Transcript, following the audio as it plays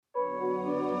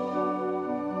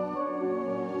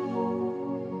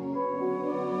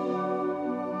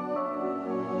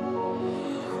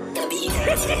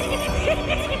We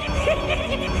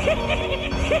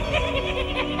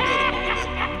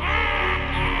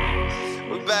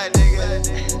back, nigga.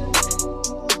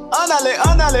 Annale,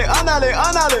 Annale, Annale,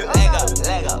 Annale.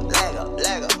 Lego.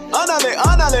 Annale,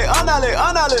 Annale, Annale,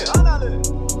 Annale.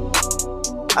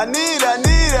 I need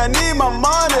my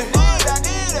money. I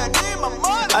need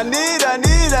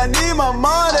my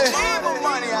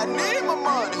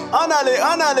money. Annale,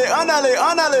 Annale, Annale,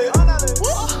 Annale.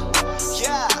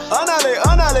 Yeah. Annale,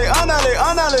 Annale, Annale,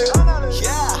 Annale.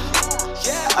 Yeah.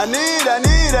 I need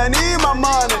my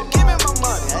money. Give me my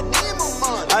money. I need my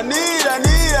money.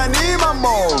 I need my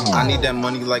money. I need that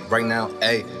money like right now,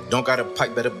 ayy. Don't got a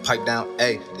pipe, better pipe down,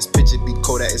 ayy. This picture be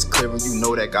cold, that is clear and you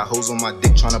know that. Got hoes on my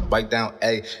dick tryna bite down,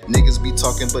 ayy. Niggas be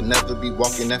talking but never be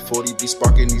walking. That 40 be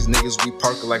sparking, these niggas be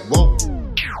parking like whoa.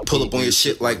 Pull up on your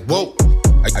shit like whoa.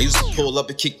 I used to pull up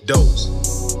and kick doors.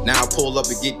 Now I pull up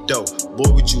and get dough.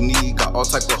 Boy, what you need, got all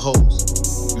type of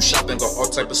hoes. You shopping, got all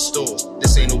type of stores.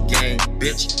 This ain't no game,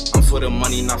 bitch. I'm for the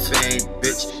money, not fame,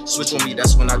 bitch. Switch on me,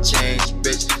 that's when I change,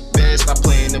 bitch. Bad, stop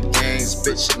playing them games,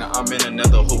 bitch. Now I'm in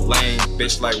another whole lane,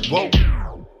 bitch. Like, whoa.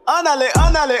 Annale,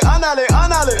 Annale, Annale,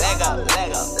 Annale. Lego.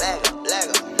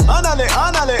 Annale,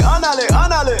 Annale, Annale,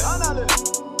 Annale.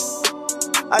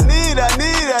 I need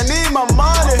my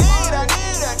money.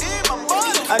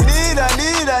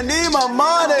 I need my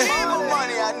money.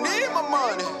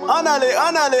 Annale,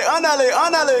 Annale, Annale,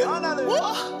 Annale.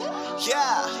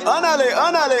 Yeah. Annale,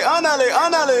 Annale, Annale,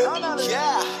 Annale.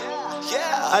 Yeah.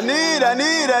 I need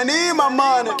my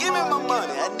money. Give me my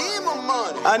money. I need my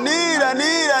money. I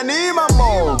need my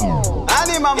money. I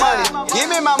need my money. Give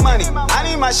me my money. I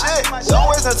need my shit. Don't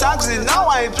waste no time, cause you know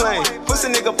I ain't playing. Pussy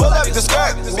nigga, pull up the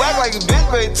skirt. You act like a bitch,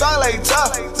 but you talk like you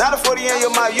tough. Not a 40 in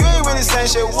your mouth, you ain't really saying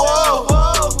shit. Whoa.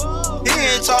 He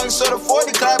ain't talking, so the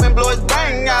 40 clap and blow his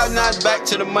bang out. Now it's back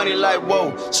to the money like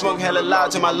whoa. Smoke hella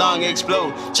loud till my lung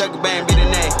explode. Chucky bang be the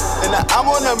name. And I'm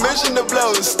on a mission to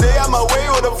blow. Stay out my way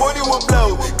with a 41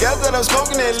 blow. Gas that I'm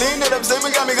smoking and lean that I'm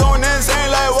sipping got me going insane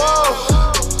like whoa.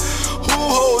 Who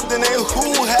holding it?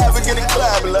 Who have it? Get it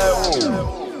clap like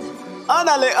whoa.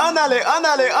 Annale, Annale,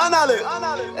 Annale, Annale.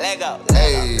 Lego.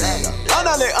 Hey.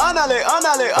 Annale, Annale,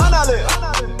 Annale, Annale.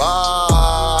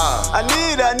 I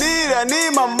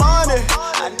need my money.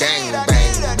 Gang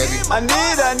bang, baby. I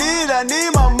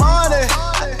need my money.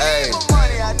 Hey.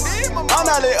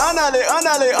 Annale, Annale,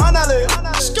 Annale, Annale.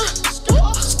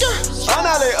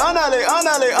 Annale, Annale,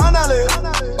 Annale, Annale.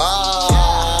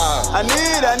 I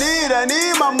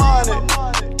need my money.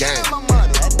 Gang.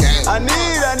 I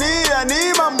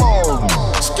need my money.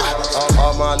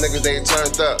 All my niggas, they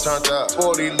turned up.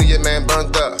 40 Leah, man,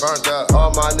 burnt up.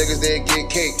 All my niggas, they get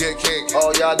cake.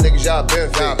 All y'all niggas, y'all been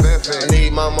fake. I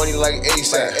need my money like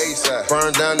ASAP.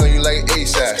 Burn down on you like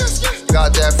ASAP.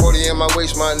 Got that 40 in my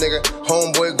waist, my nigga.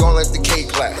 Homeboy gone like the cake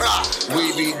clap.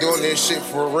 We be doing this shit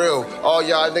for real. All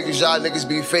y'all niggas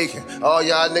be faking. All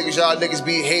y'all niggas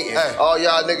be hating. All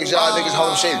y'all niggas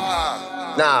home shaking.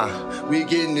 Nah, we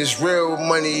getting this real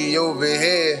money over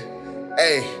here.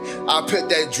 Hey, I put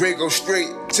that Draco straight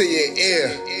to your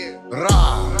ear.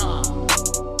 Rah.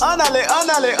 Annale,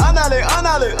 Annale, Annale,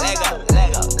 Annale. Lego.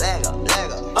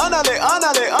 Annale,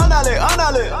 Annale, Annale,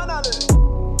 Annale.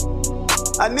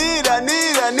 I need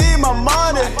my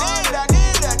money.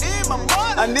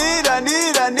 I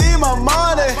need my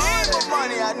money.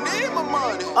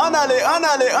 Annale,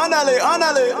 Annale, Annale,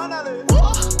 Annale.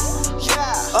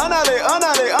 Annale,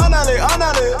 Annale, Annale,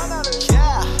 Annale.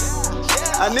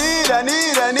 I need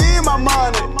my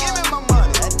money. Give me my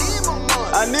money. I need my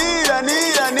money. I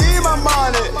need